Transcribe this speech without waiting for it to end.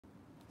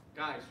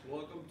Guys,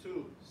 welcome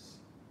to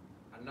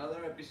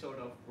another episode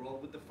of Roll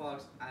with the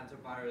Fox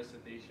Antivirus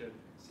Edition,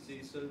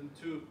 Season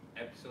 2,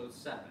 Episode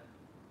 7.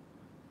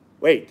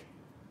 Wait,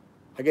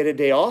 I get a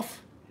day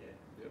off? Yeah,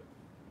 yep.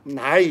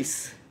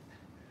 Nice.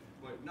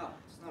 Wait, no,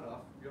 it's not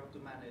off. You have to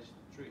manage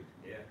 3.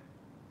 Yeah.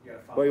 You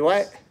gotta follow Wait,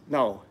 what?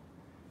 No.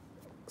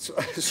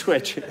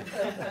 Switch.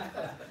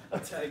 I'll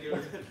tell you.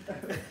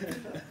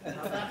 I'm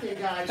back here,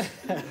 guys.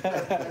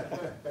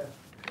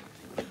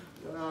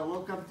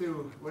 Welcome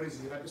to, what is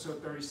it,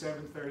 episode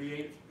 37,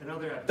 38,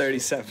 another episode.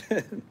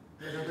 37.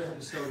 Another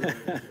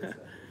episode.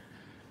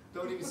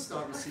 Don't even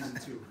start with season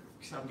 2,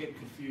 because I'm getting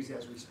confused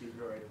as we speak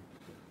already.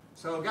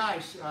 So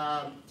guys,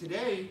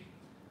 today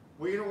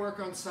we're going to work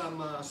on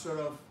some sort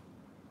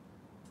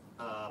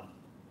of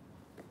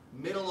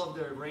middle of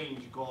the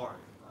range guard.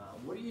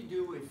 What do you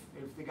do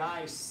if the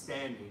guy is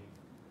standing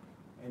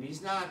and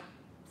he's not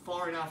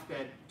far enough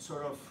that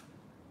sort of,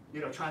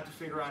 trying to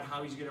figure out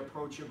how he's going to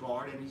approach your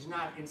guard, and he's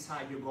not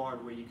inside your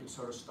guard where you can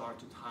sort of start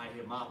to tie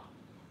him up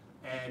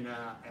and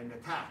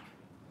attack.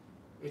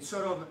 It's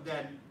sort of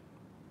that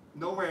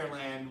nowhere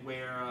land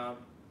where,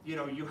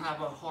 you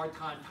have a hard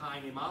time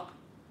tying him up,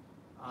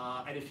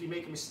 and if you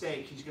make a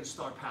mistake, he's going to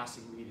start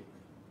passing immediately.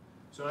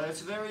 So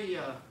that's a very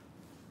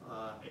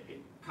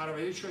kind of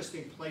an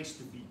interesting place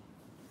to be.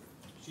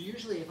 So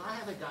usually if I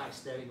have a guy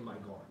standing in my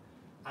guard,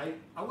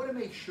 I want to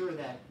make sure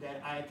that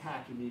I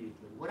attack immediately.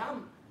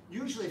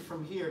 Usually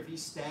from here, if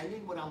he's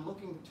standing, what I'm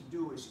looking to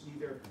do is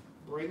either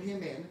bring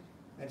him in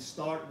and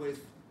start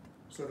with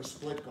sort of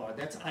split guard.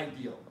 That's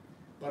ideal.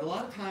 But a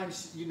lot of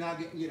times he's not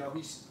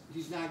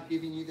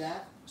giving you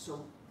that.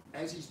 So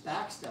as he's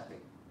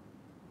backstepping,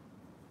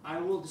 I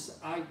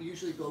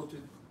usually go to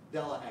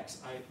Della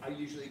X. I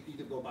usually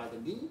either go by the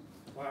knee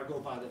or I go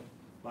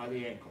by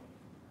the ankle.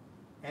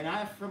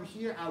 And from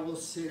here I will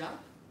sit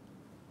up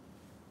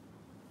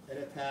and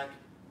attack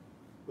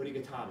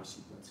Urigatami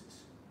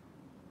sequences.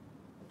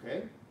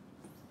 Okay?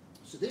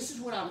 So this is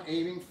what I'm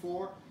aiming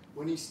for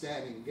when he's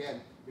standing. Again,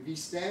 if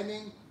he's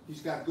standing, he's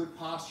got good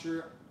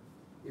posture.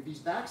 If he's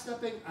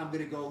backstepping, I'm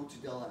going to go to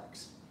Del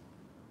X.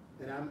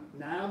 And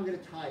now I'm going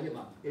to tie him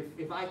up.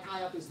 If I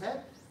tie up his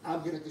head,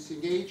 I'm going to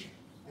disengage,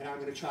 and I'm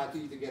going to try to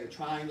either get a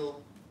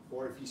triangle,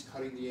 or if he's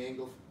cutting the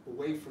angle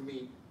away from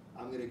me,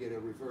 I'm going to get a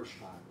reverse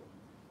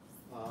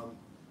triangle.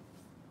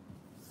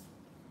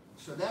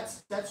 So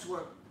that's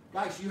what,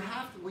 guys, you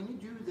have to, when you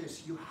do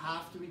this, you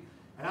have to be,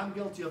 and I'm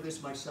guilty of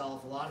this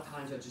myself. A lot of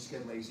times I just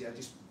get lazy. I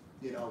just,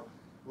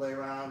 lay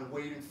around and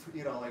waiting for,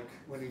 like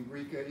when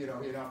Enrique,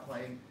 you're not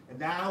playing. And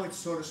now it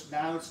starts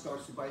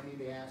to bite me in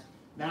the ass.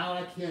 Now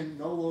I can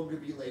no longer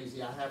be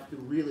lazy. I have to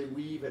really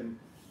weave,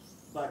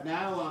 but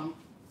now I'm,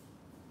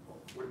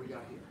 what do we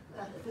got here?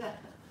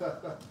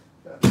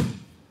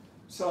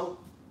 So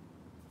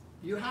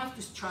you have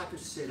to try to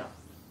sit up.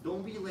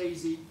 Don't be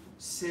lazy,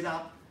 sit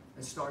up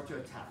and start to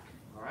attack.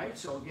 All right,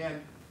 so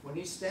again, when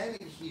he's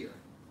standing here,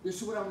 this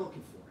is what I'm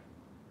looking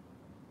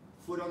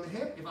for. Foot on the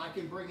hip, if I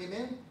can bring him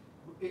in,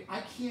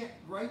 I can't,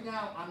 right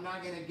now, I'm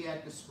not going to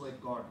get the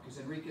split guard because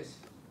Enrique's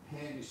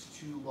hand is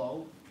too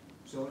low.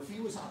 So if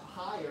he was up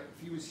higher,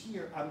 if he was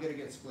here, I'm going to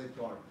get split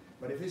guard.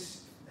 But if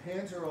his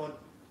hands are on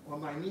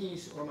my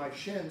knees or my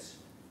shins,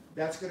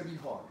 that's going to be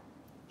hard.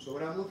 So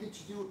what I'm looking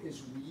to do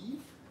is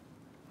weave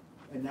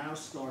and now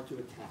start to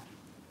attack.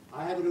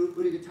 I have an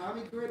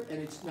Urigatami grip,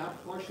 and it's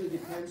not partially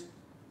depends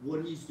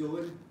what he's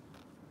doing.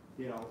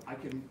 I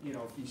can,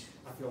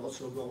 I can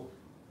also go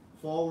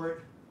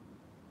forward.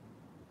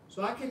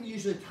 So I can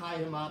usually tie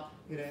him up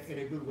in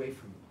a good way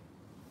for me.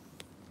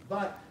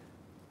 But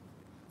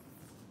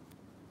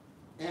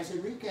as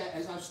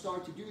I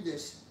start to do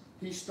this,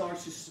 he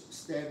starts to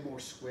stand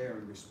more square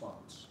in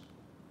response.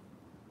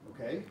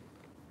 Okay?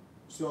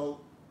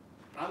 So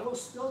I will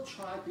still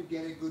try to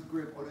get a good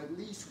grip on at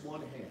least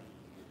one hand.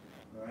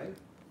 All right?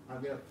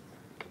 I'm going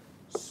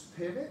to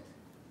pivot,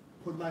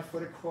 put my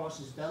foot across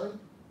his belly,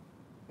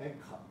 and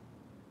cut.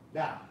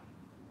 Now,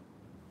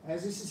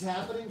 as this is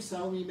happening,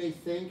 some of you may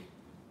think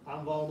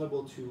I'm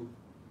vulnerable to,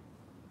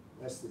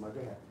 go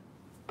ahead.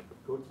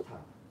 Go to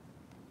town.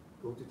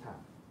 Go to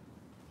town.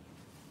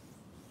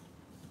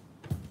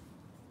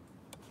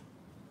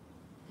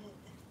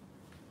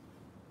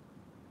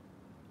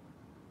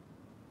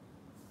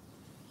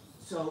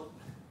 So,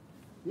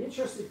 the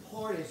interesting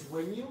part is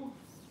when you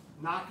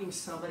knocking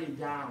somebody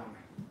down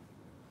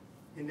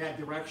in that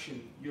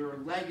direction, your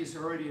leg is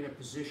already in a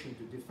position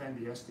to defend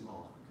the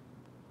Estimalock.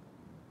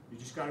 You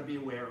just got to be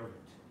aware of it.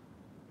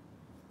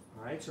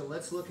 All right, so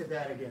let's look at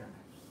that again.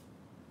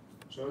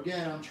 So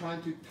again, I'm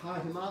trying to tie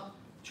him up,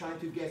 trying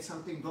to get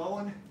something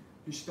going.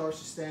 He starts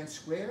to stand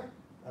square.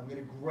 I'm going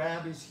to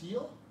grab his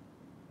heel,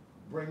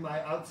 bring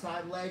my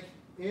outside leg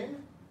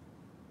in,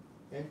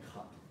 and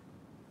cut.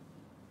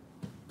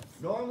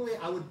 Normally,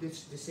 I would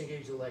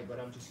disengage the leg, but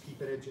I'm just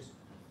keeping it just,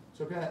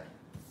 so go ahead.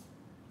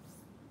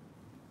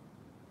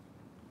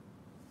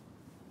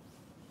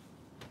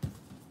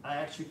 I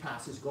actually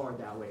pass his guard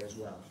that way as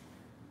well.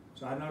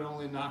 So I not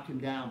only knock him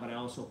down, but I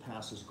also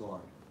pass his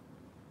guard.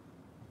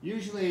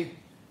 Usually,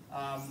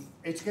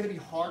 It's going to be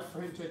hard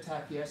for him to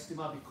attack the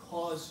estima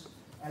because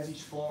as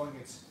he's falling,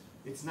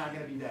 it's not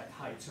going to be that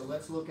tight. So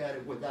let's look at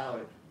it without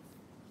it.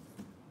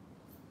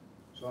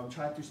 So I'm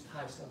trying to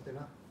tie something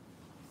up.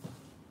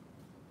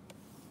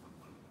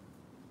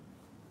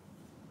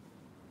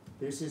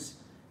 This is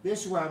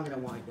where I'm going to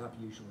wind up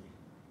usually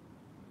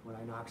when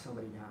I knock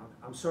somebody down.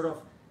 I'm sort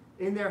of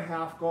in their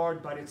half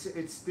guard, but this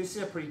is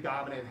a pretty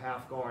dominant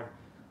half guard.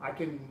 I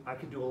can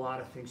do a lot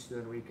of things to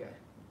Enrique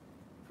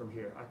from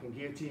here. I can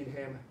guillotine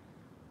him.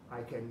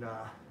 I can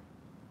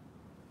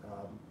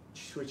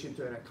switch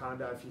into an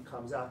anaconda if he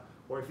comes up,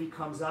 or if he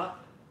comes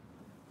up,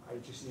 I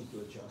just need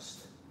to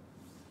adjust.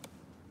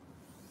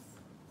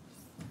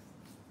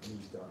 And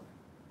he's done.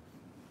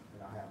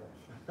 And I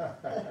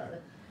have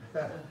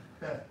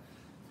it.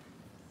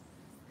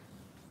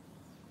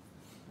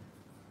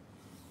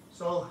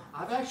 So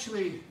I've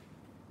actually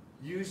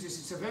used this.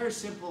 It's a very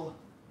simple,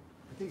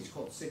 I think it's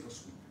called Sickle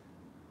Sweep.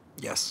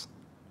 Yes.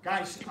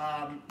 Guys,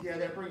 yeah,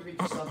 that brings me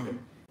to something.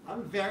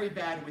 I'm very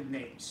bad with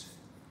names.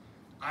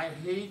 I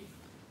hate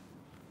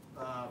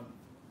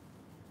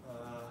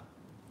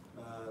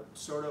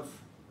sort of,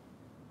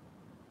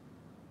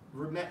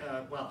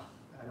 well,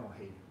 I don't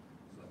hate it.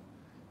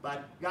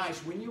 But guys,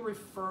 when you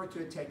refer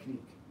to a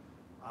technique,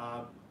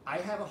 I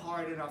have a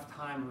hard enough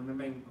time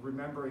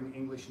remembering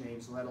English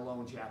names, let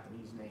alone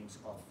Japanese names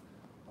of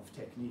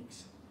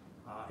techniques.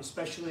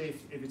 Especially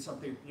if it's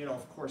something, you know,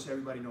 of course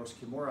everybody knows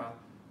Kimura,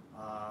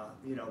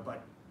 you know,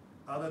 but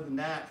other than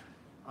that,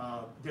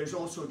 there's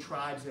also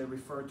tribes that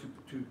refer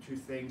to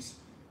things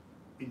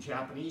in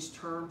Japanese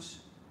terms.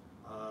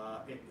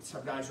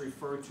 Some guys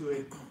refer to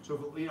it,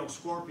 so you know,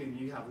 scorpion,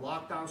 you have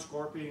lockdown,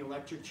 scorpion,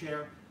 electric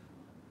chair.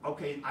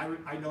 Okay,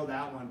 I know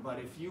that one, but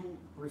if you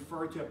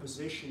refer to a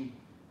position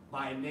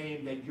by a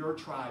name that your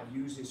tribe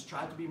uses,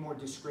 try to be more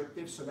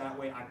descriptive so that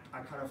way I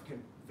kind of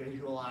can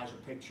visualize or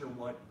picture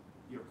what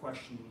your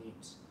question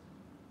means.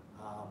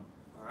 All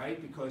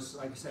right, because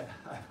like I said,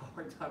 I have a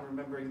hard time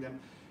remembering them.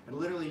 And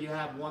literally you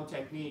have one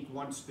technique,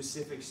 one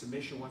specific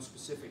submission, one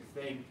specific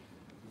thing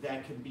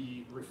that can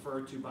be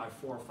referred to by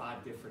 4 or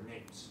 5 different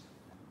names.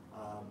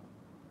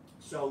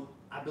 So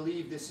I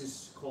believe this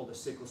is called a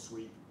sickle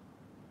sweep,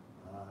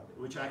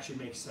 which actually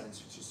makes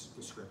sense, it's just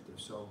descriptive.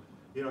 So,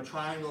 you know,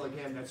 triangle,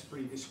 again, that's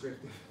pretty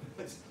descriptive.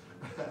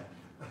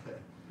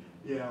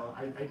 You know,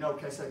 I know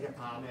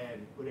Kesagatame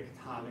and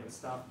Urikatame and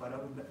stuff, but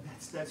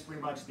that's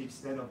pretty much the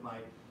extent of my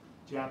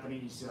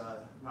Japanese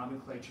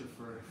nomenclature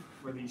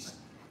for these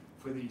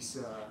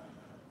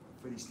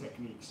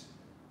techniques.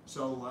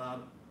 So,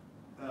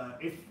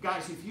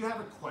 if you have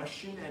a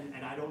question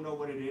and I don't know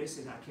what it is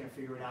and I can't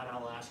figure it out,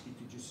 I'll ask you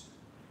to just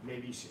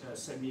maybe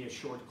send me a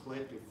short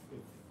clip if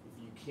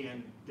you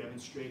can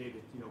demonstrate it.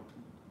 You know,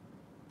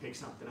 pick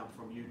something up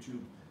from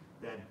YouTube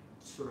that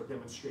sort of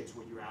demonstrates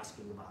what you're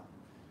asking about.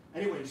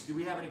 Anyways, do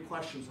we have any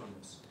questions on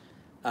this?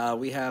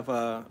 We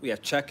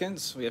have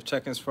check-ins. We have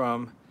check-ins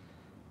from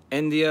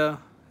India,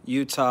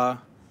 Utah,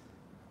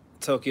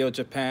 Tokyo,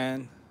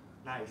 Japan,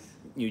 Nice.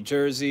 New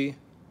Jersey.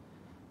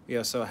 We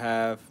also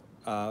have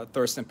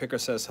Thurston Picker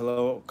says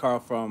hello. Carl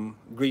from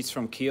greets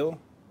from Kiel.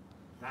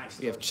 Nice.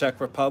 We have Czech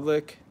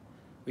Republic.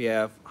 We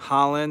have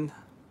Holland,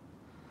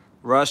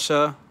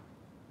 Russia,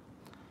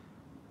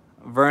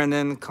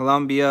 Vernon,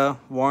 Colombia,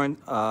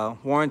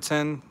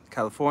 Warrenton,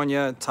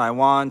 California,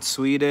 Taiwan,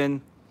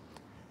 Sweden,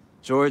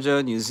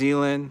 Georgia, New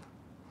Zealand,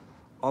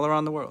 all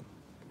around the world.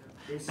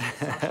 Is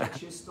Sasha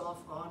Chistov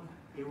on?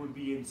 It would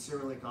be in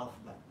Cyrillic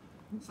alphabet.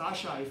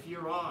 Sasha, if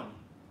you're on,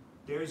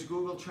 there's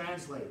Google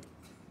Translate.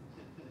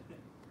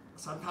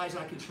 Sometimes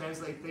I can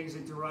translate things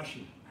into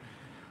Russian.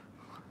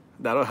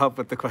 That'll help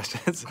with the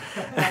questions.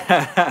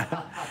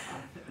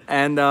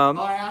 And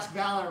I asked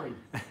Valerie.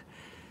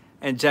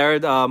 And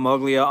Jared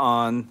Moglia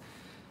on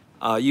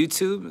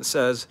YouTube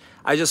says,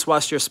 I just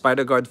watched your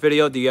spider guard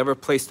video. Do you ever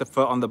place the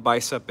foot on the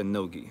bicep in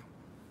nogi?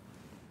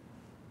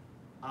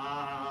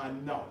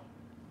 No.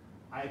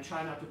 I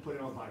try not to put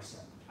it on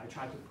bicep. I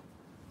try to.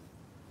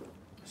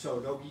 So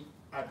nogi,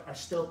 I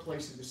still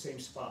place it in the same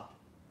spot.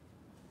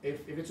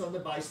 If it's on the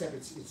bicep,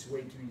 it's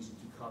way too easy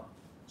to cut.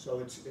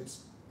 So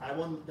I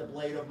want the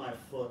blade of my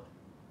foot.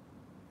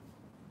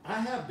 I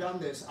have done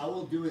this. I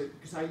will do it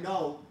because I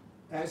know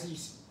as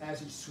he's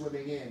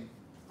swimming in,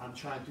 I'm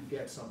trying to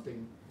get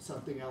something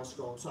else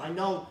going. So I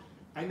know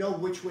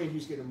which way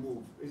he's going to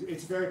move.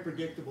 It's very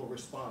predictable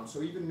response.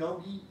 So even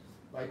nogi,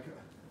 like,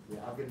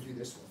 yeah, I'm going to do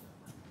this one.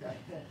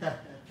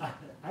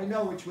 I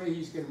know which way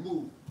he's going to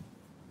move.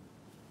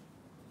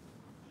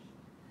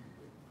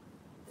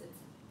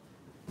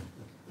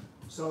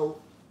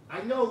 So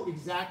I know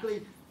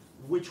exactly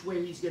which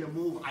way he's going to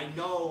move. I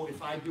know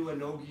if I do a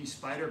nogi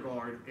spider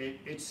guard,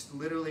 it's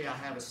literally I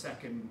have a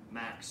second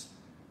max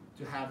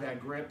to have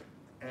that grip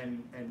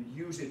and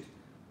use it.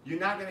 You're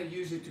not going to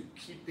use it to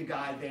keep the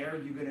guy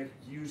there. You're going to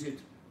use it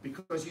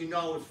because you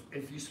know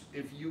if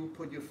you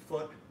put your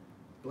foot,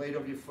 blade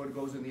of your foot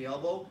goes in the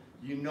elbow,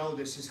 you know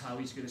this is how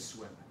he's going to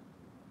swim.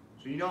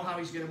 So you know how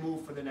he's going to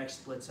move for the next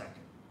split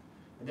second.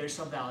 And there's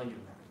some value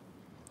in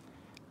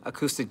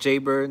Acoustic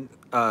Jaybird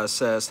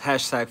says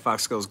hashtag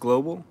Fox Goes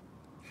Global.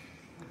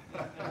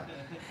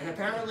 And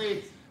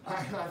apparently,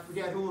 I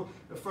forget who,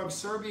 from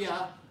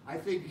Serbia, I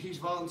think he's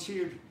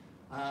volunteered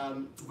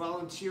to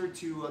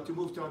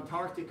move to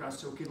Antarctica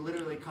so he can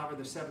literally cover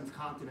the 7th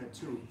continent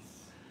too.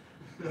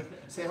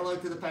 Say hello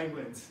to the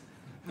penguins.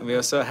 And we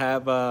also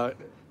have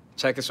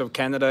checkers from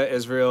Canada,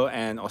 Israel,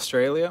 and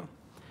Australia.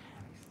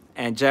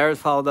 And Jared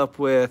followed up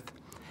with,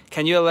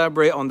 can you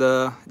elaborate on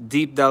the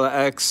Deep Della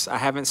X? I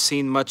haven't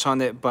seen much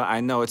on it, but I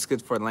know it's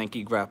good for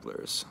lanky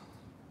grapplers.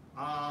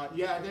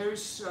 Yeah,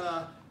 there's,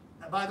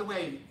 by the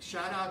way,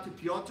 shout out to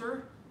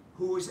Piotr,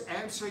 who is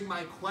answering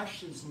my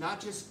questions,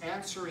 not just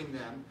answering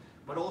them,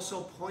 but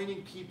also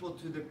pointing people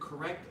to the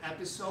correct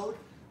episode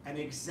and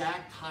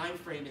exact time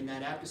frame in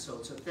that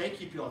episode. So thank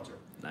you, Piotr.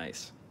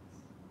 Nice.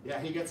 Yeah,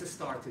 he gets a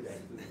star today.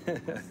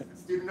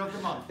 Student of the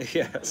month.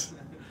 Yes.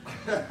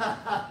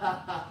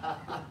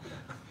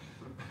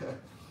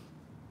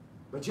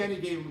 But Jenny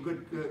gave him a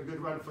good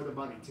run for the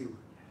money too.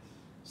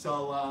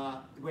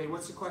 So wait,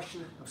 what's the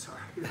question? I'm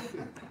sorry.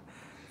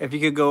 If you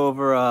could go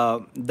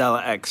over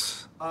Della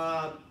X.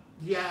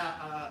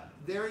 Yeah,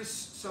 there is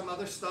some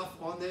other stuff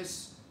on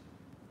this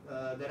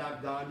that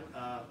I've done,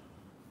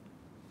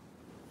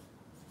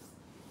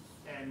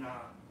 and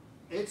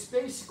it's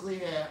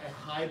basically a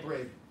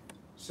hybrid.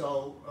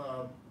 So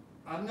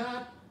I'm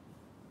not,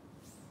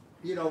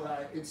 you know,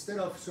 instead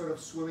of sort of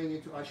swimming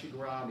into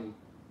Ashigarami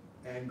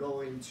and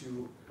going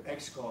to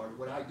X guard,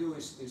 what I do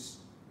is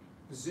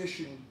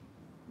position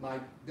my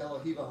De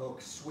La Riva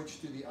hook, switch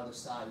to the other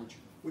side,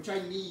 which I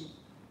need.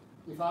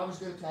 If I was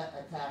going to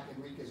attack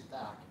Enrique's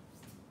back,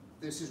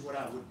 this is what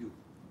I would do,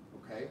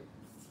 okay?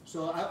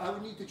 So I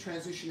would need to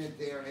transition it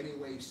there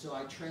anyway, so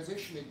I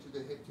transition it to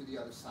the hip to the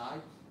other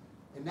side.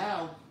 And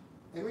now,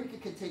 Enrique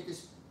can take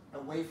this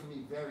away from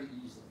me very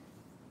easily.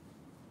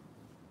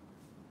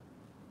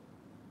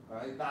 All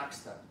right, back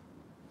step.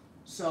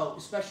 So,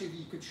 especially if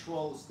he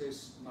controls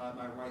this,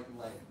 my right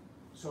leg.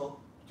 So,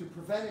 to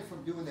prevent it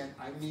from doing that,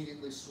 I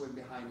immediately swim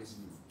behind his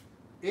knee.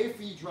 If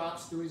he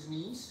drops to his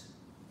knees,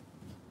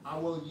 I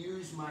will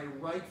use my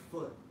right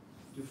foot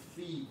to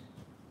feed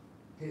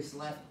his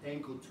left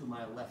ankle to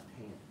my left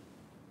hand.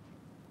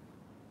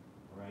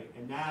 All right,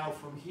 and now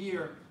from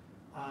here,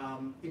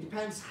 it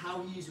depends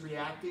how he's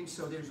reacting,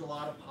 so there's a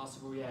lot of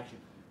possible reaction.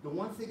 The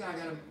one thing I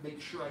gotta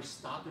make sure I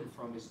stop him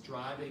from is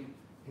driving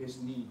his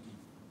knee deep.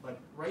 But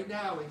right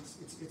now,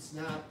 it's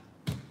not,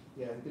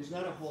 yeah, there's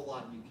not a whole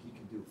lot he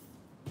can do.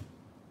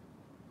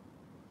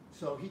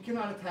 So he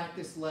cannot attack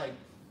this leg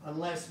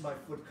unless my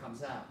foot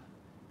comes out.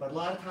 But a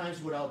lot of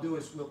times what I'll do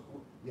is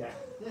yeah.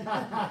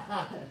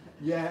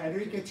 Yeah,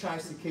 Enrique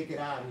tries to kick it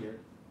out here.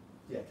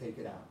 Yeah, take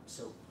it out.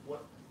 So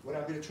what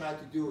I'm going to try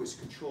to do is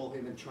control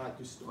him and try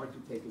to start to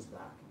take his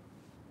back.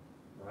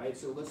 All right,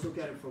 so let's look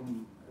at it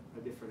from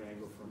a different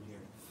angle from here.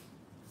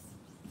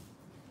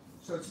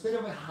 So it's a bit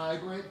of a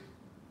hybrid.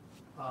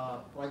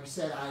 Like I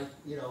said,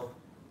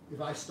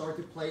 if I start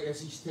to play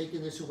as he's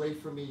taking this away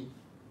from me,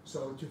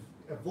 so to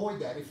avoid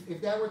that,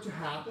 if that were to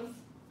happen,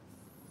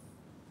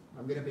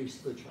 I'm going to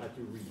basically try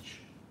to reach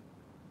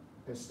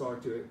and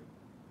start to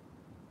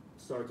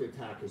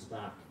attack his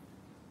back.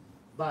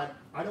 But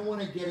I don't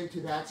want to get into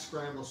that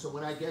scramble, so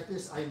when I get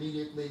this, I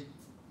immediately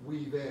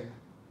weave in.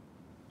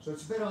 So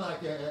it's a bit of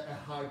like a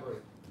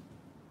hybrid.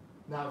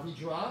 Now if he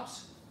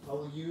drops, I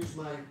will use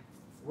my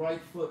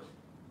right foot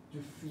to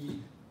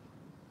feed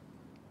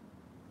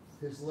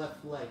his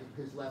left leg,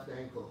 his left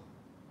ankle,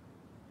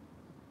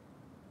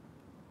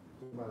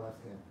 with my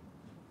left hand.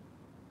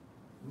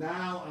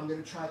 Now I'm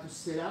going to try to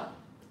sit up,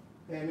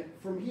 and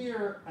from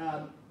here,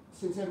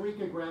 since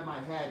Enrique grabbed my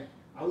head,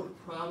 I would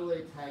probably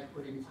attack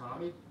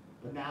Urigitami,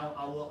 but now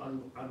I will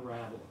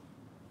unravel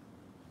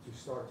to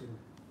start to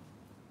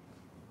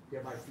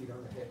get my feet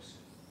on the hips.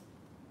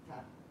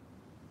 Tap.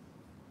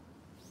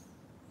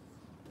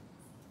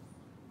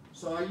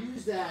 So I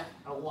use that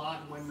a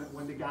lot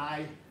when the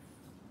guy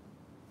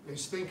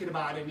is thinking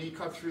about a knee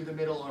cut through the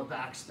middle or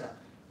back step.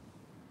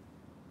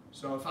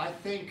 So if I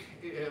think,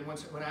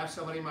 when I have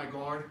somebody in my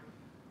guard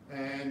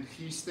and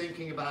he's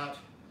thinking about,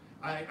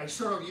 I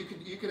sort of,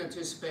 you can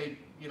anticipate,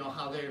 you know,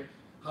 how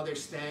they're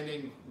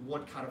standing,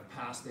 what kind of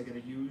pass they're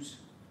going to use.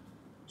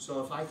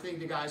 So if I think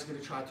the guy's going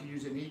to try to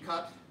use a knee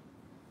cut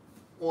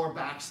or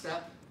back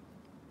step,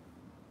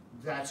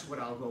 that's what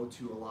I'll go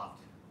to a lot.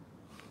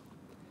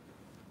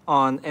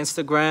 On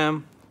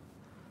Instagram,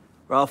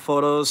 Ralph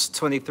Photos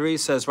 23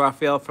 says,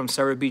 Raphael from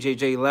Sarah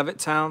BJJ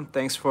Levittown,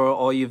 thanks for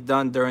all you've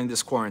done during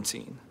this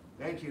quarantine.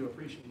 Thank you,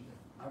 appreciate it.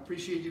 I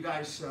appreciate you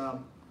guys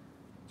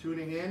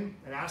tuning in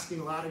and asking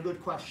a lot of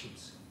good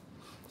questions.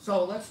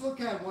 So let's look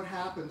at what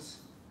happens.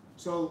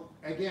 So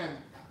again,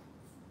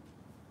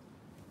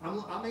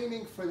 I'm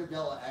aiming for the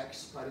Della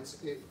X, but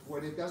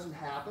when it doesn't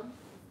happen,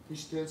 he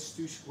stands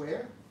too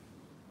square,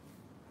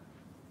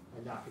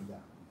 I knock him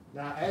down.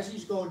 Now as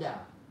he's going down,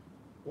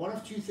 one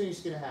of two things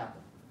is going to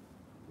happen.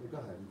 Go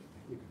ahead,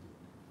 you can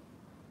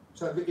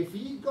do it. So if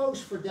he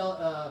goes for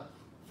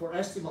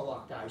Estima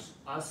lock, guys,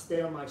 I'll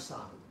stay on my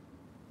side.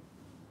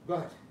 Go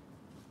ahead.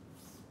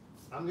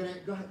 I'm gonna,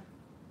 go ahead.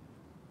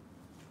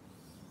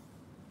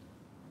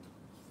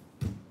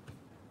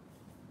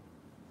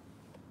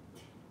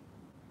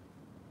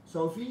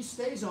 So if he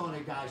stays on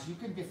it, guys, you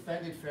can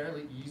defend it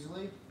fairly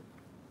easily,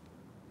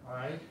 all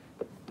right?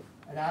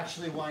 And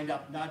actually wind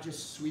up not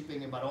just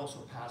sweeping him, but also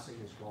passing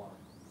his guard.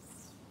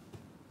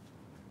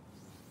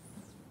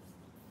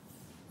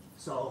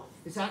 So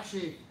it's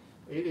actually,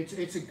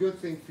 it's a good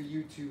thing for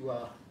you to,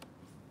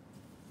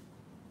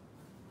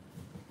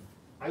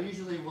 I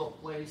usually will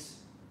place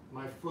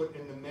my foot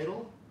in the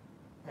middle,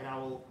 and I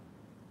will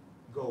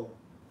go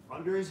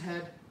under his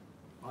head,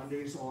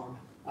 under his arm,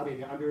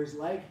 under his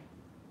leg,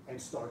 and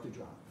start to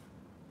drive.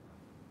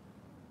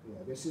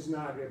 Yeah, this is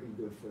not going to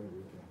be good for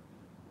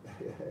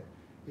Enrique.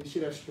 He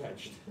should have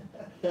stretched.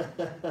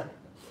 Hashtag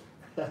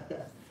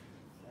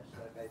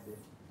I did.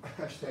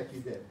 Hashtag you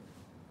did.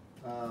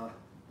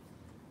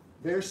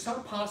 There's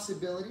some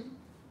possibility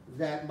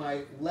that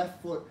my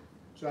left foot,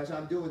 so as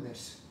I'm doing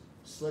this,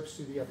 slips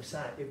to the other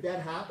side. If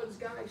that happens,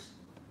 guys,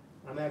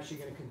 I'm actually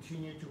going to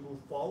continue to move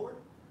forward,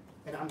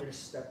 and I'm going to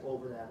step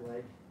over that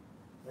leg.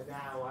 But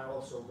now I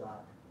also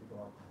got the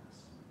guard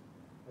pass.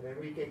 And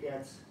Enrique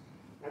gets,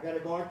 I got a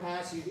guard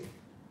pass,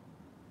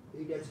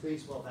 he gets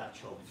baseball bat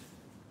choked.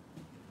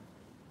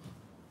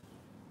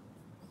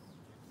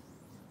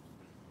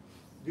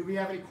 Do we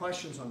have any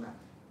questions on that?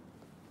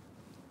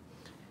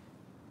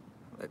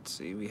 Let's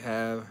see, we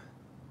have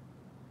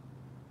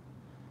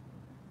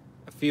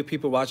a few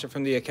people watching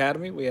from the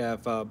Academy. We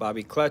have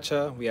Bobby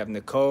Klecha, we have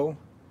Nicole,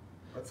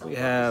 we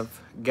have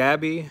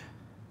Gabby,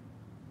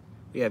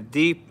 we have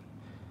Deep,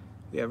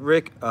 we have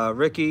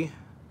Ricky,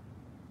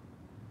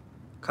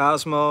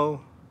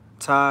 Cosmo,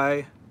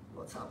 Ty.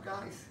 What's up,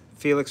 guys?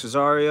 Felix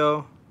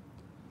Rosario.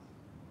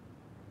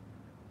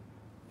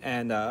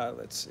 And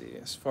let's see,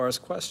 as far as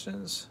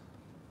questions.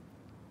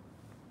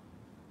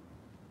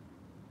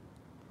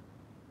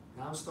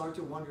 Now I'm starting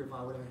to wonder if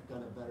I would have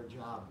done a better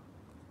job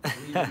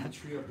reading the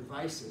tree of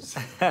devices.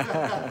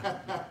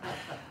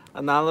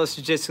 Anonymous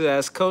Jiu-Jitsu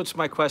asks, Coach,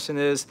 my question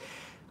is,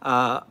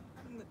 how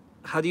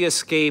do you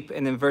escape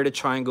an inverted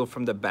triangle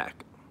from the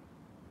back?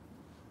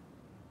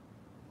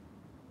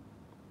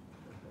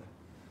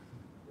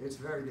 It's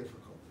very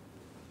difficult.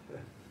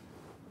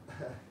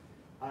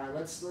 All right,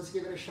 let's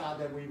give it a shot,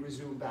 then we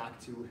resume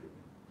back to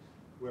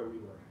where we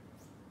were.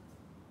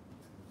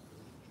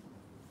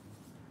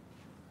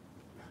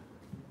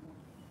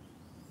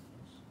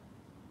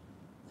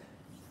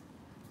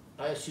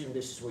 I assume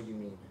this is what you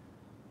mean.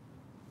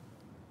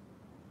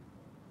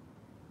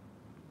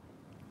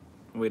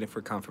 Waiting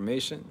for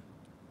confirmation.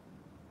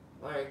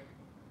 All right,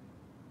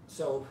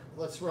 so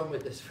let's run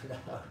with this for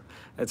now.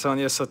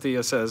 Antonio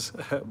Sotillo says,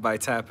 by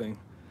tapping.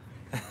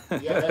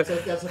 Yeah, that's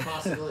a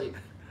possibility.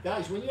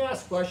 Guys, when you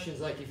ask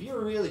questions, like if you're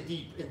really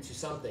deep into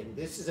something,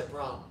 this is a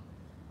problem.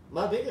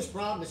 My biggest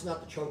problem is not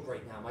the choke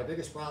right now. My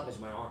biggest problem is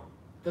my arm,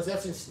 because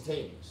that's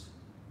instantaneous.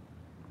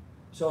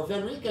 So if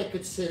Enrique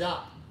could sit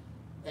up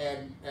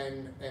and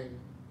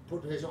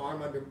put his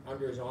arm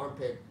under his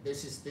armpit,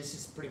 this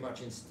is pretty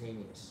much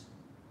instantaneous.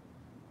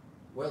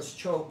 Whereas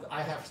choke,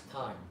 I have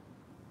time.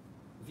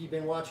 If you've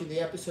been watching the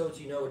episodes,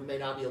 you know it may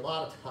not be a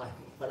lot of time,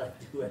 but I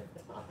do have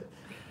time.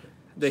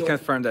 They So-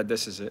 confirmed that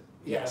this is it.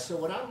 Yeah, so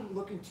what I'm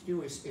looking to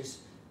do is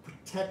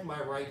protect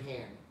my right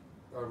hand,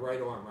 or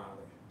right arm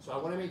rather. So I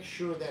want to make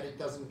sure that it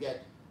doesn't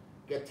get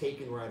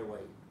taken right away.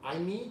 I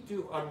need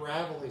to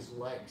unravel his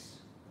legs,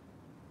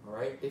 all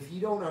right? If you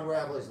don't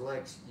unravel his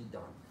legs,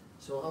 you're done.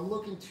 So I'm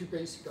looking to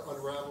basically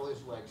unravel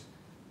his legs.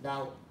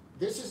 Now,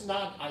 this is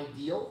not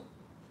ideal,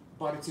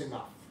 but it's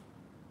enough.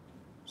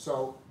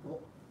 So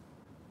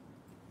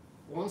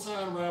once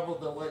I unravel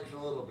the legs a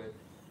little bit,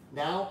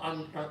 now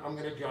I'm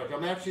going to judge.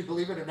 I'm actually,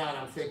 believe it or not,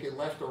 I'm thinking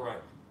left or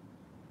right.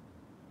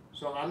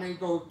 So I'm going to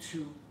go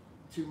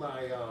to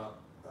my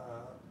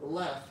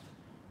left,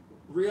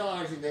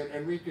 realizing that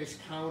Enrique's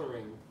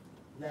countering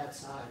that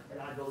side,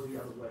 and I go the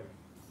other way.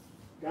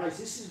 Guys,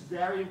 this is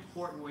very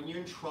important. When you're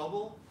in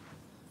trouble,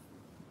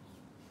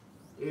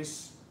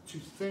 is to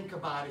think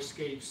about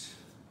escapes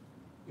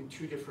in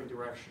two different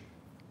directions.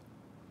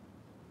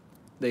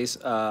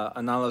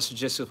 Anonymous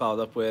Jiu-Jitsu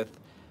followed up with,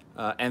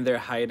 and they're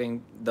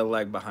hiding the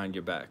leg behind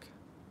your back.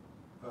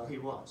 He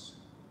was.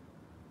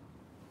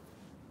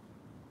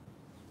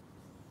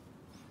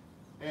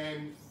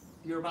 And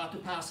you're about to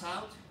pass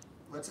out?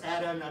 Let's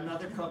add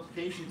another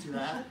complication to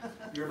that.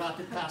 You're about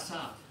to pass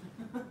out.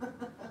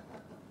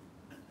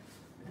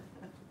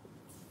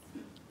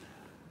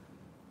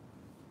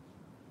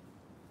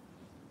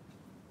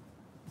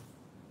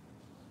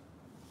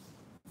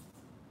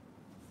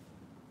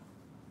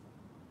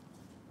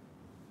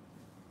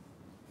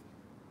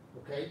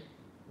 Okay?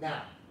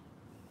 Now,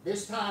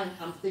 this time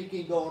I'm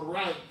thinking going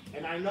right,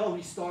 and I know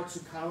he starts to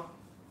count.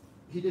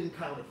 He didn't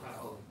count it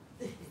properly.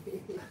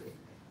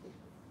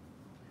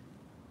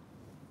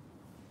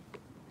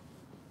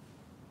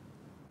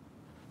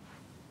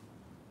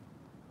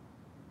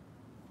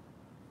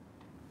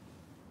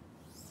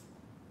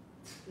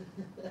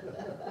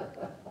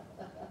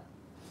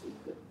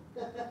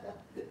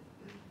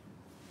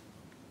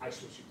 I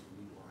switch it to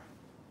lead line.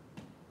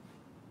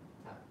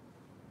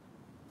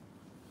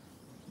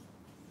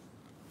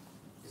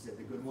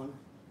 good one.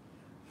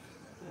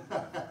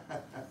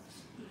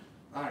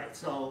 All right,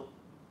 so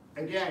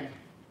again,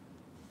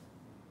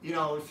 you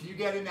know, if you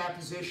get in that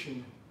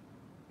position,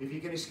 if you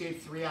can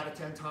escape 3 out of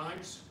 10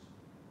 times,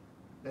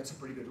 that's a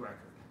pretty good record.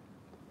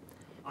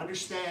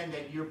 Understand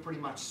that you're pretty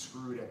much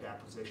screwed at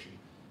that position.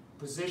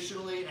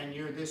 Positionally, and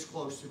you're this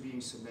close to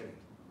being submitted.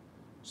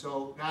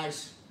 So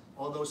guys,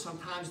 although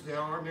sometimes there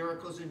are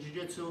miracles in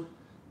jiu-jitsu,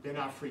 they're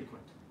not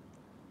frequent.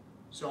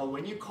 So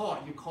when you're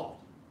caught, you're caught.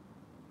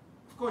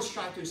 Of course,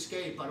 try to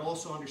escape, but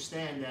also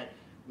understand that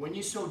when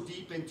you're so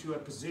deep into a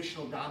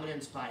positional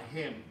dominance by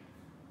him,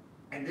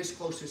 and this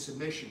close to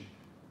submission,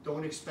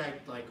 don't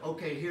expect like,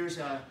 okay, here's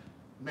a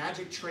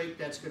magic trait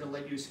that's going to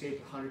let you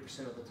escape 100%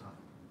 of the time.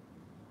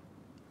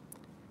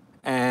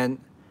 And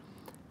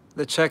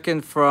the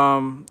check-in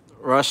from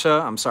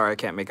Russia, I'm sorry, I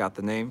can't make out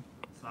the name.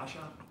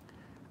 Sasha?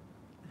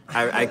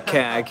 I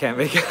can't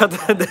make out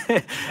the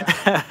name.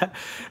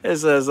 It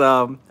says,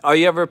 are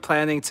you ever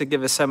planning to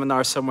give a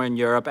seminar somewhere in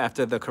Europe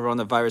after the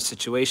coronavirus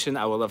situation?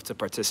 I would love to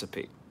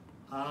participate.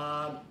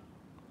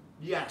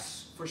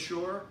 Yes, for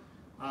sure.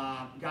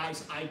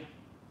 Guys, I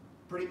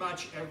pretty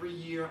much every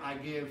year I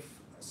give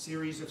a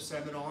series of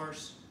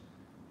seminars.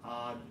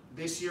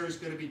 This year is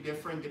going to be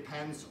different,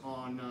 depends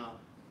on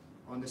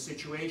the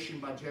situation,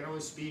 but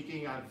generally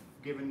speaking, I've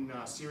given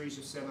a series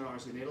of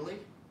seminars in Italy.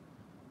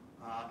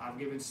 I've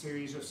given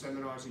series of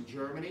seminars in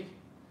Germany.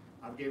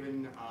 I've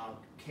given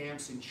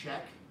camps in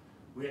Czech.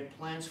 We had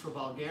plans for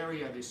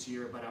Bulgaria this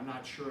year, but I'm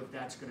not sure if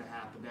that's going to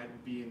happen. That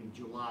would be in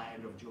July,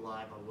 end of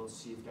July, but we'll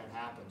see if that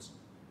happens.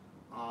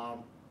 I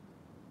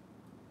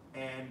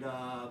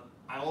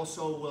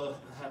also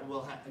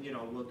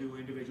we'll do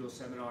individual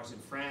seminars in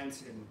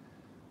France,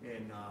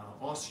 in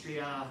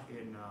Austria,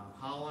 in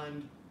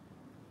Holland,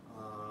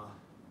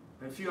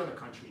 and a few other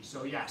countries.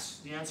 So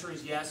yes, the answer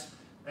is yes.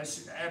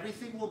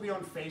 Everything will be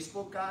on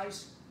Facebook,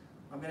 guys.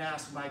 I'm going to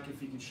ask Mike if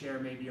he can share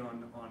maybe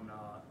on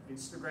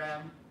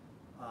Instagram,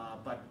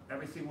 but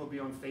everything will be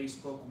on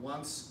Facebook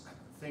once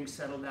things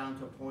settle down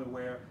to a point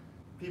where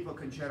people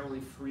can generally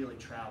freely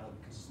travel,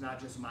 because it's not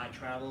just my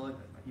travel.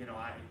 You know,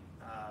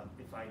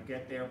 if I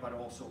get there, but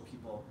also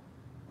people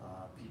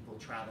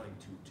traveling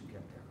to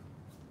get there.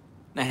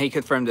 And he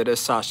confirmed it is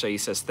Sasha. He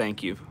says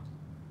thank you.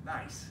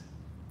 Nice.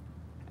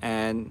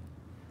 And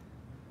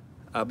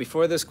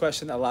before this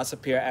question, Alasa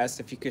Pierre asked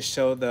if you could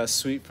show the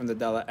sweep from the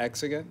Della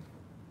X again.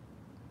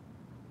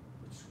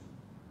 Which sweep?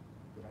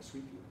 Did I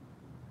sweep you?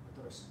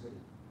 I thought I submitted.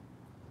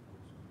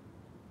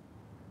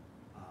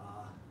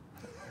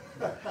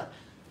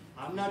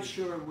 I'm not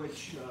sure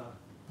which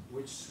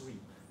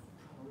sweep.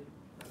 Probably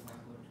that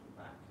might go to the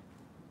back.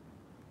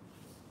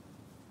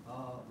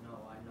 Oh, no,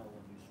 I know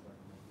when you struck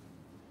me.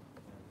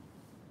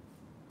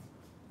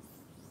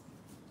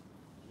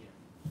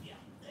 Yeah.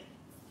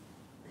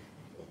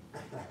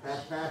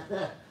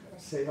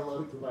 Say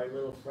hello to my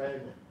little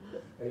friend,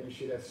 and you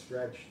should have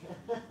stretched.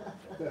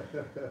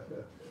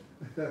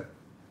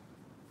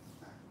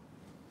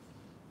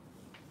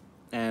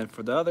 And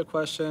for the other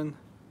question,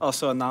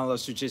 also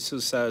Anonymous Jiu-Jitsu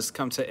says,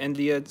 come to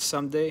India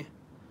someday.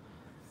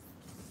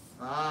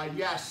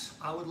 Yes,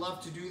 I would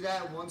love to do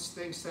that once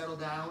things settle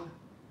down.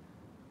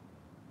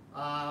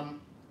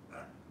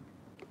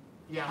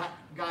 Yeah,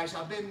 guys,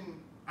 I've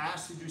been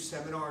asked to do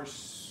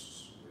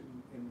seminars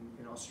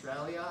in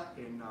Australia,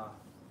 in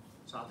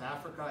South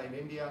Africa, in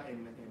India,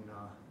 and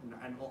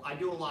I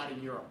do a lot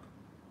in Europe.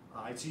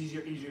 It's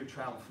easier to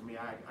travel for me.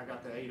 I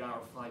got the 8-hour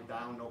flight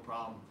down, no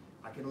problem.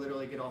 I can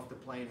literally get off the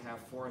plane, have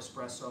 4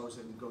 espressos,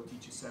 and go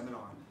teach a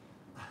seminar.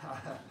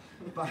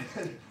 But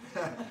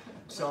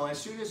so as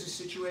soon as the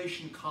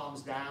situation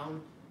calms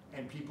down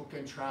and people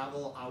can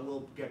travel, I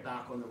will get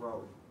back on the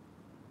road.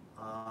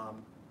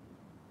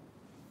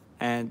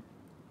 And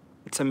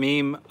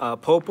Tamim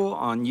Popel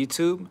on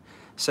YouTube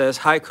says,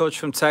 hi, coach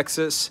from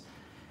Texas.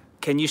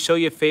 Can you show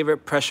your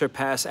favorite pressure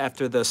pass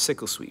after the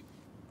sickle sweep?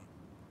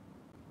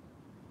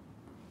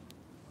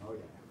 Oh,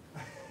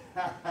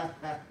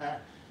 yeah.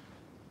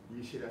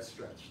 You should have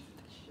stretched.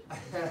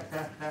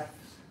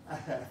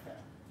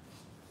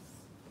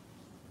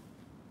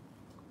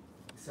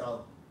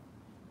 So,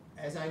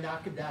 as I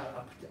knock it down,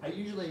 I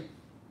usually,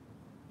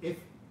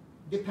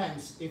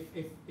 depends.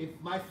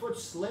 If my foot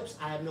slips,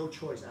 I have no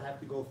choice. I have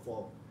to go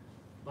forward.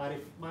 But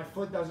if my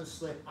foot doesn't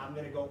slip, I'm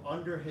going to go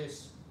under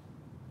his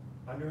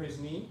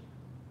knee.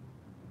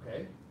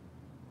 Okay.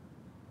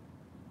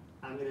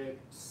 I'm going to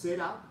sit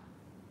up,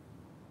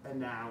 and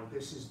now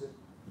this is the.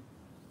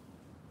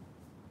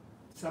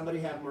 Somebody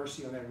have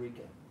mercy on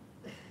Enrique.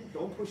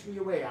 Don't push me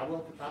away. I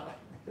will.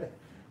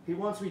 He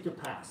wants me to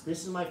pass.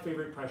 This is my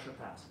favorite pressure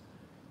pass.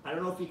 I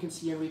don't know if you can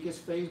see Enrique's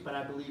face, but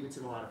I believe it's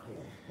in a lot of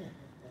pain.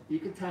 You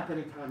can tap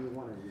anytime you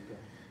want, Enrique.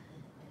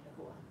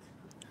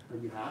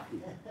 But you have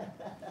to.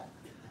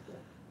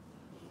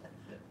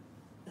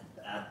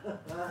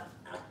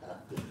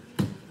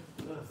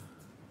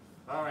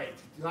 All right.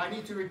 Do I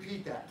need to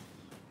repeat that?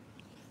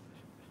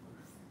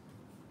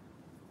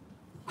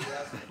 You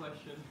asked a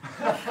question.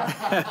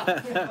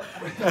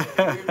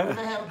 We're going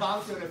to have a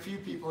bounce on a few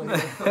people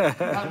here.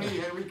 Not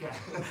me, Enrique.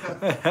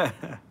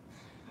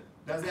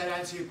 Does that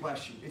answer your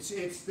question? It's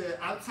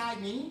the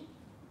outside knee.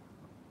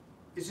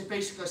 It's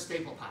basically a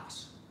staple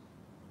pass.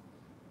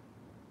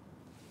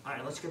 All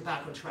right, let's get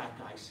back on track,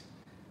 guys.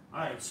 All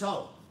right,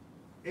 so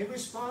in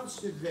response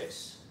to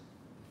this,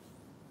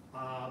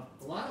 a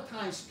lot of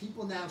times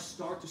people now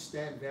start to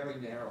stand very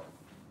narrow.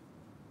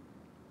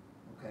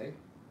 Okay.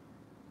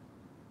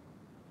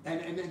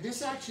 And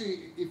this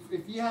actually,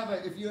 if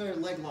you're a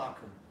leg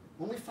locker,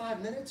 only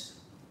 5 minutes.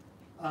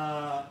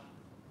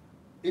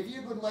 If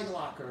you're a good leg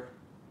locker,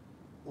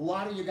 a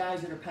lot of you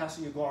guys that are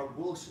passing your guard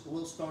will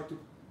start to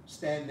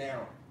stand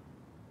narrow.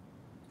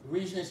 The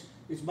reason is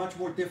it's much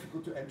more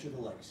difficult to enter the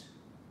legs.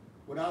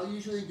 What I'll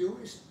usually do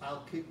is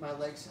I'll kick my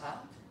legs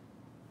out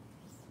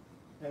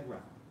and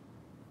round.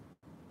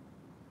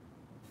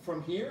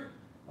 From here,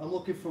 I'm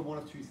looking for one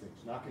of two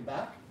things. Knocking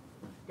back.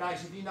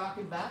 Guys, if you knock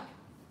it back,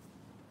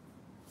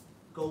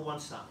 go one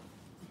side.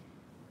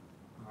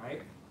 All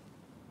right?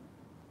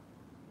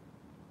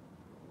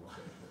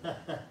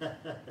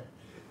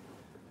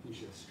 You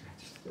should have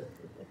stretched.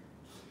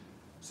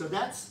 So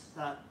that's,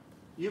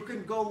 you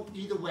can go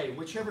either way.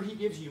 Whichever he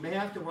gives you. You may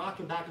have to rock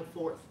him back and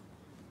forth.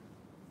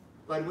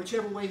 But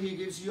whichever way he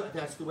gives you,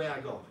 that's the way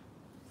I go.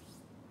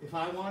 If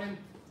I want him,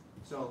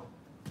 so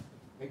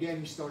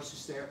again, he starts to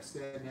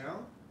stand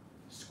narrow,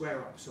 square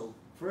up. So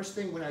first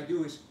thing when I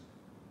do is,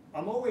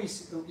 I'm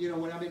always,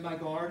 when I'm in my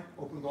guard,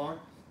 open guard,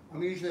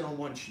 I'm usually on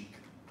one cheek.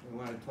 And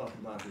when I'm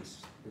talking about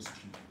this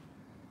cheek.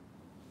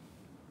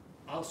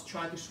 I'll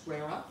try to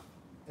square up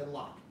and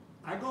lock.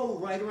 I go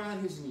right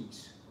around his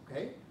knees,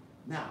 okay?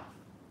 Now,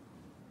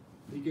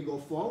 he can go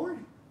forward.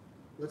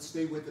 Let's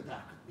stay with the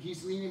back.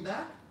 He's leaning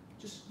back,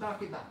 just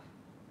knock it back.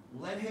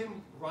 Let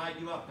him ride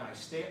you up,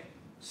 guys.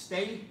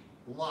 Stay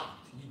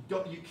locked.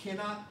 You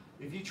cannot,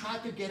 if you try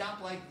to get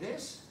up like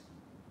this,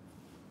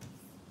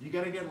 you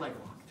gotta get leg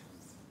locked.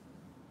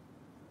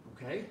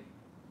 Okay?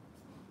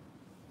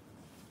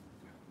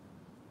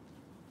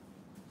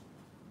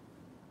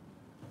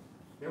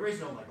 There is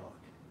no leg lock.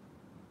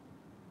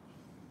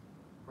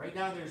 Right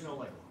now, there's no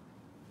leg lock.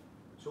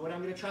 So what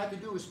I'm going to try to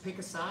do is pick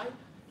a side.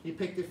 He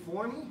picked it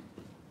for me.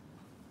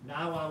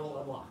 Now I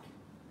will unlock.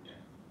 Yeah.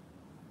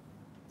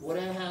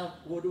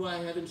 What do I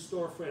have in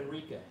store for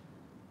Enrique?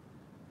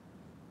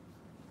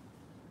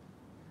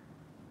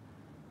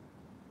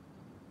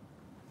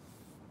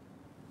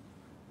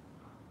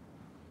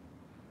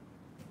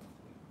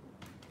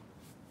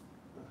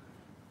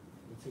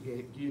 It's a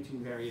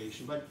guillotine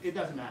variation, but it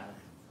doesn't matter.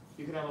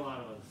 You can have a lot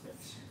of other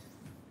things.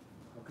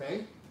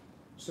 Okay?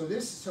 So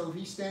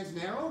he stands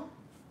narrow.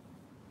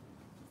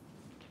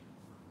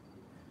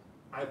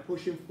 I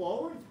push him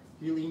forward.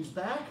 He leans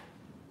back.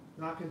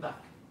 Knock him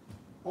back.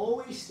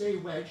 Always stay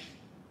wedged.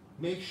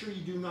 Make sure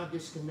you do not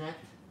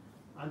disconnect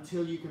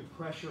until you can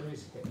pressure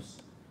his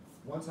hips.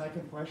 Once I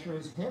can pressure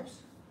his hips,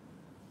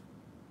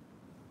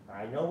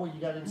 I know what you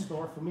got in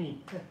store for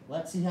me.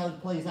 Let's see how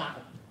it plays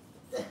out.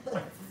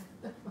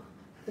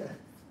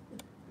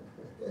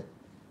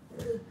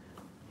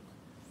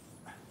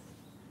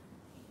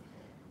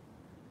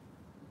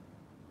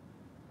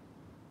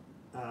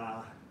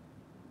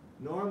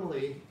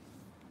 Normally,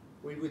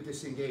 we would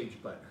disengage,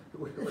 but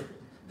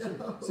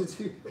since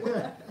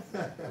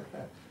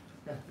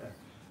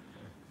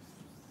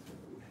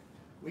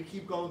we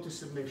keep going to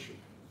submission.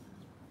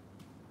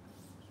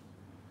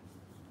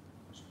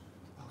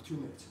 Oh, 2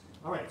 minutes.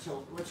 All right,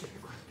 so let's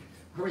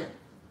hurry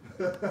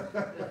up.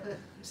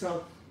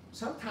 So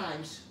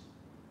sometimes,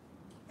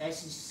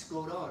 as he's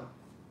going on,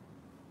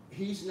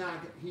 he's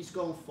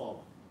going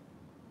forward.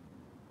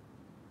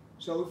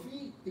 So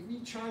if he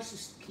tries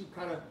to keep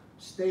kind of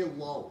stay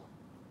low,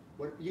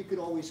 you could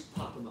always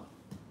pop him up,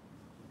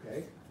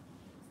 okay?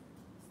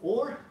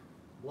 Or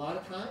a lot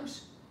of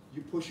times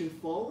you push him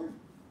forward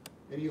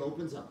and he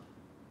opens up.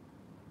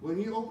 When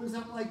he opens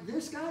up like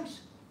this,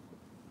 guys,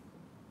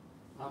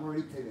 I'm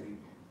already pivoting.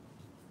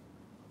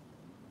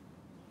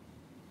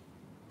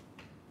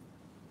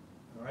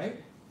 All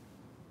right?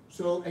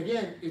 So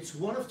again, it's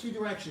one of two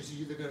directions.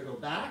 He's either going to go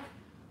back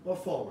or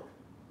forward.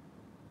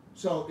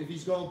 So if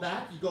he's going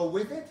back, you go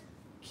with it.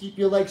 Keep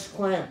your legs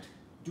clamped.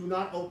 Do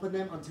not open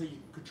them until you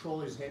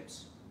control his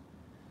hips.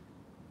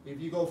 If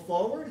you go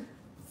forward,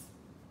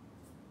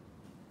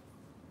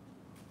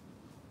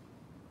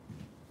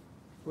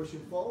 push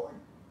him forward.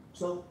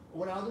 So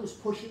what I'll do is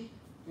push him,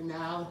 and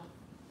now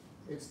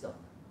it's done.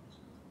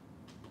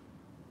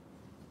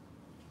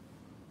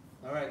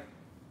 All right.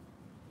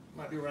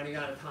 Might be running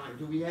out of time.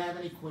 Do we have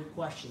any quick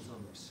questions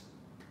on this?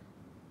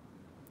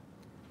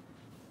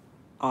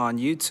 On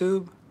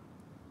YouTube,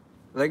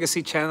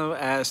 Legacy Channel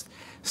asked,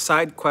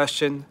 side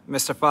question,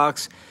 Mr.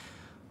 Fox,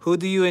 who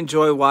do you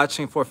enjoy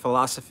watching for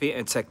philosophy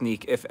and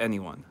technique, if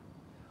anyone?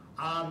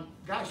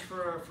 Guys,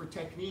 for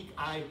technique,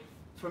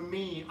 for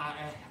me,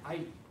 I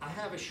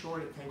have a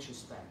short attention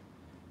span.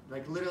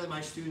 Like literally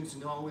my students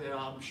know that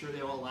I'm sure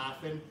they're all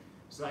laughing.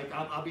 It's like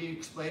I'll be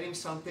explaining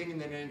something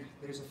and then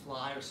there's a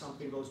fly or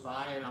something goes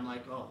by and I'm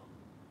like, oh,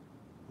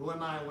 who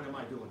am I? What am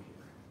I doing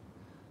here?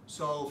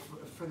 So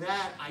for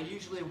that, I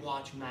usually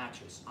watch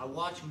matches. I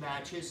watch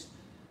matches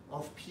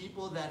of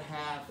people that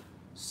have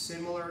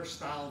similar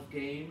style of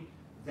game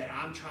that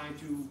I'm trying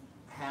to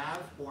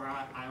have or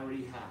I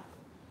already have.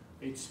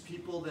 It's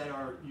people that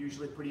are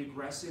usually pretty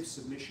aggressive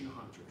submission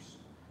hunters.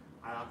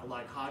 I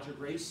like Renzo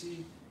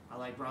Gracie, I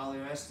like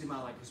Braulio Estima,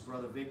 I like his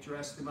brother Victor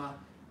Estima,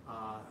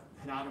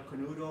 Renato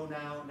Canuto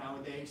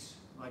nowadays.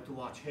 I like to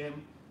watch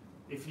him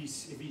if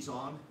he's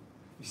on,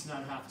 if he's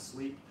not half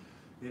asleep,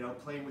 you know,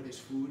 playing with his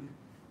food.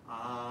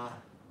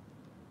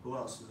 Who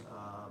else?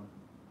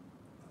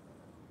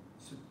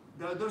 So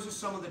those are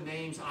some of the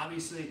names.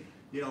 Obviously,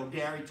 you know,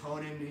 Gary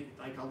Tonin,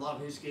 like I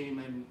love his game,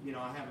 and you know,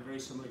 I have a very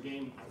similar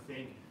game, I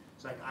think.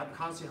 It's like I'm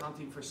constantly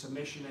hunting for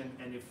submission,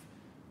 and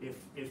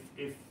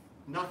if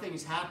nothing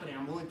is happening,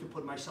 I'm willing to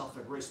put myself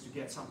at risk to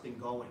get something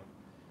going.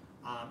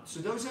 So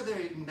those are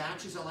the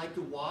matches I like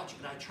to watch,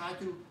 and I try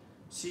to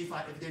see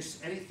if there's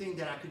anything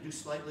that I could do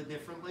slightly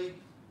differently,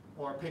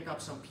 or pick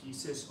up some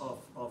pieces of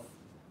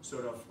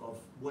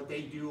what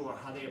they do or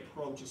how they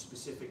approach a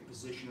specific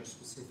position or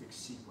specific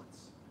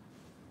sequence.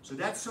 So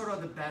that's sort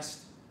of the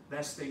best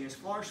thing. As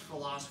far as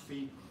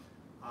philosophy,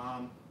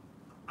 I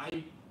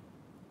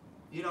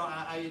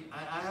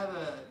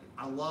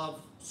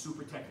love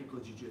super technical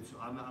jiu-jitsu.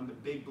 I'm a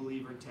big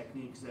believer in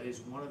techniques. That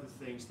is one of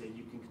the things that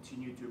you can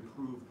continue to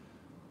improve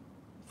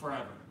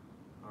forever.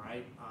 All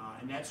right,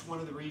 and that's one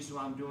of the reasons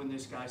why I'm doing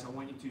this, guys. I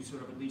want you to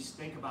sort of at least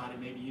think about it.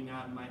 Maybe you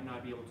might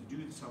not be able to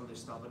do some of this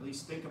stuff, but at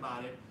least think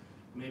about it.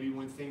 Maybe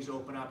when things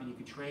open up and you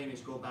can train,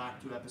 is go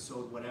back to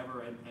episode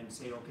whatever and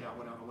say, okay, I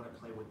want to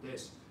play with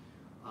this.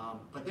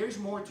 But there's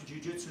more to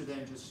jiu-jitsu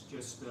than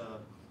just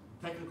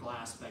technical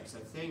aspects. I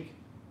think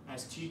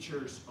as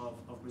teachers of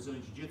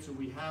Brazilian Jiu-Jitsu,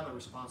 we have a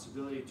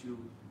responsibility to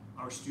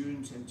our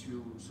students and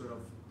to sort of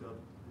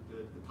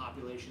the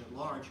population at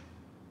large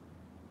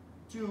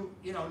to,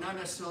 you know, not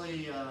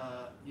necessarily,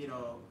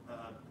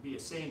 be a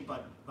saint,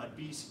 but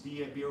be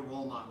a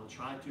role model.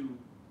 Try to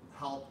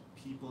help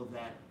people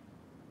that,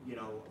 you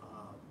know,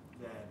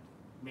 that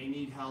may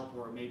need help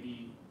or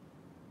maybe,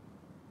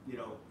 you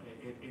know,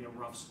 in a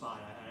rough spot.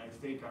 I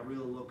think I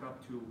really look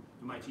up to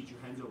my teacher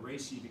Renzo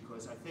Gracie,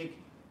 because I think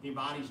he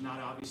embodies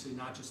not just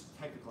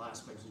the technical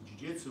aspects of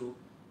jiu-jitsu.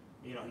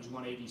 You know, he's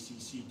won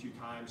ADCC 2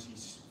 times.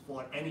 He's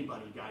fought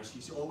anybody, guys.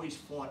 He's always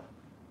fought.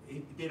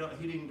 He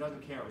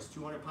doesn't care. It was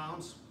 200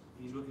 pounds.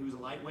 He was a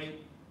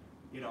lightweight.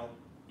 You know,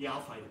 yeah,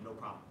 I'll fight him, no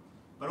problem.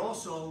 But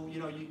also, you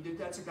know,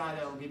 that's a guy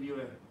that'll give you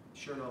a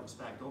shirt off his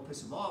back. Don't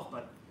piss him off,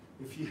 but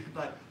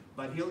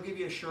he'll give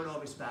you a shirt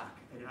off his back.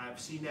 And I've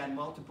seen that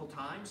multiple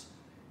times.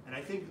 And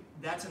I think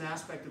that's an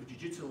aspect of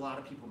jiu-jitsu a lot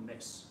of people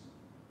miss.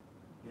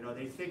 You know,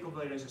 they think of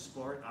it as a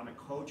sport. I'm a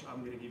coach.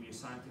 I'm going to give you a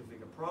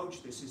scientific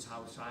approach. This is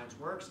how science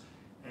works,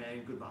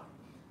 and goodbye.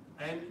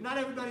 And not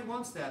everybody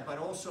wants that, but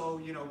also,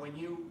 you know, when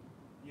you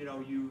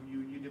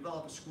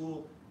develop a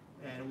school,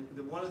 and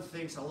one of the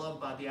things I love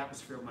about the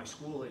atmosphere of my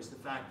school is the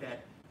fact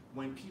that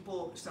when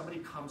somebody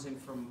comes in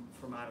from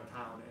out of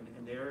town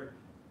and they're,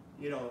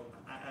 you know,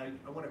 I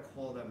want to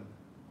call them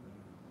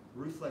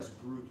ruthless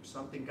brute or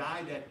something,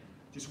 guy that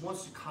just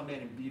wants to come in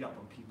and beat up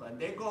on people. And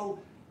they go,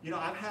 you know,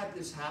 I've had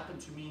this happen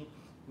to me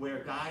where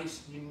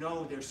guys, you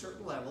know, they're a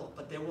certain level,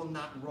 but they will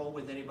not roll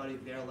with anybody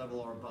their level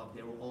or above.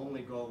 They will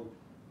only go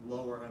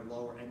lower and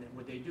lower, and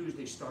what they do is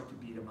they start to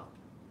beat them up.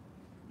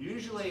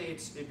 Usually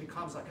it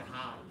becomes like a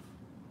hive.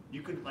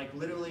 You could, like,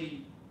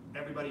 literally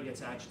everybody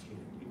gets agitated,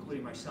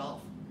 including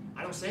myself.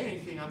 I don't say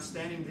anything. I'm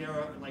standing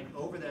there like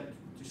over them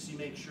to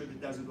make sure that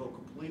it doesn't go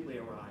completely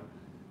awry.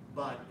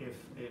 But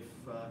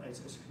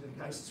guys,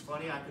 it's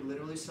funny, I could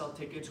literally sell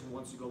tickets who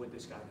wants to go with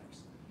this guy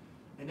next.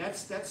 And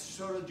that's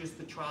sort of just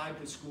the tribe,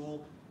 the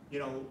school, you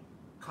know,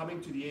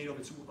 coming to the aid of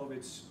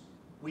its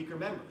weaker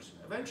members.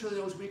 Eventually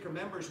those weaker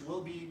members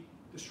will be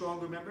the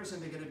stronger members,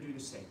 and they're going to do the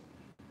same.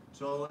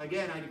 So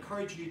again, I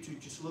encourage you to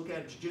just look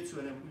at jiu-jitsu,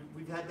 and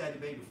we've had that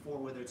debate before,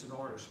 whether it's an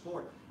art or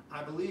sport.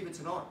 I believe it's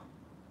an art.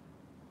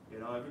 You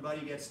know,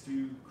 everybody gets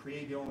to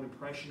create their own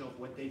impression of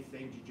what they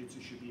think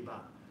jiu-jitsu should be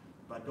about.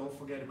 But don't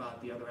forget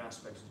about the other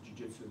aspects of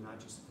jiu-jitsu, not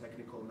just the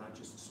technical, not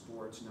just the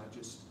sports, not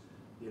just,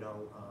 you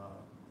know,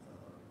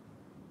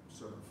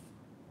 sort of,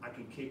 I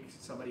can kick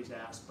somebody's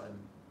ass, but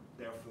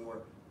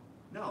therefore,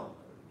 no.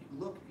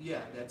 Look,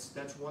 yeah,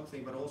 that's one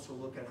thing, but also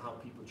look at how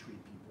people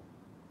treat people.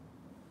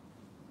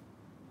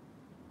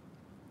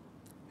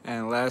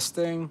 And last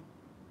thing,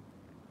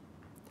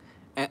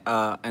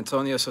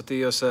 Antonio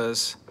Sotillo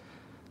says,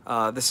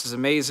 this is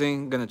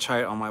amazing, gonna try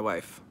it on my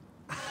wife.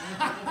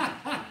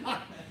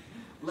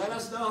 Let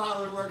us know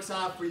how it works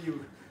out for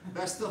you.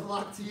 Best of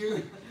luck to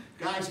you.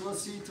 Guys, we'll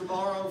see you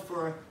tomorrow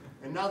for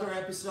another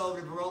episode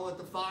of Roll with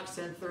the Fox,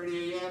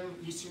 10:30 a.m.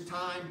 Eastern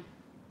Time.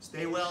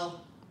 Stay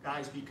well.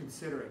 Guys, be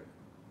considerate.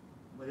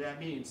 What that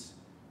means,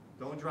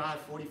 don't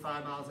drive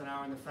 45 miles an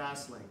hour in the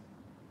fast lane.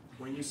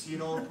 When you see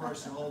an old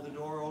person, hold the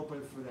door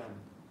open for them.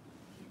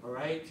 All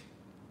right?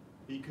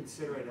 Be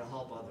considerate and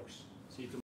help others. See you tomorrow.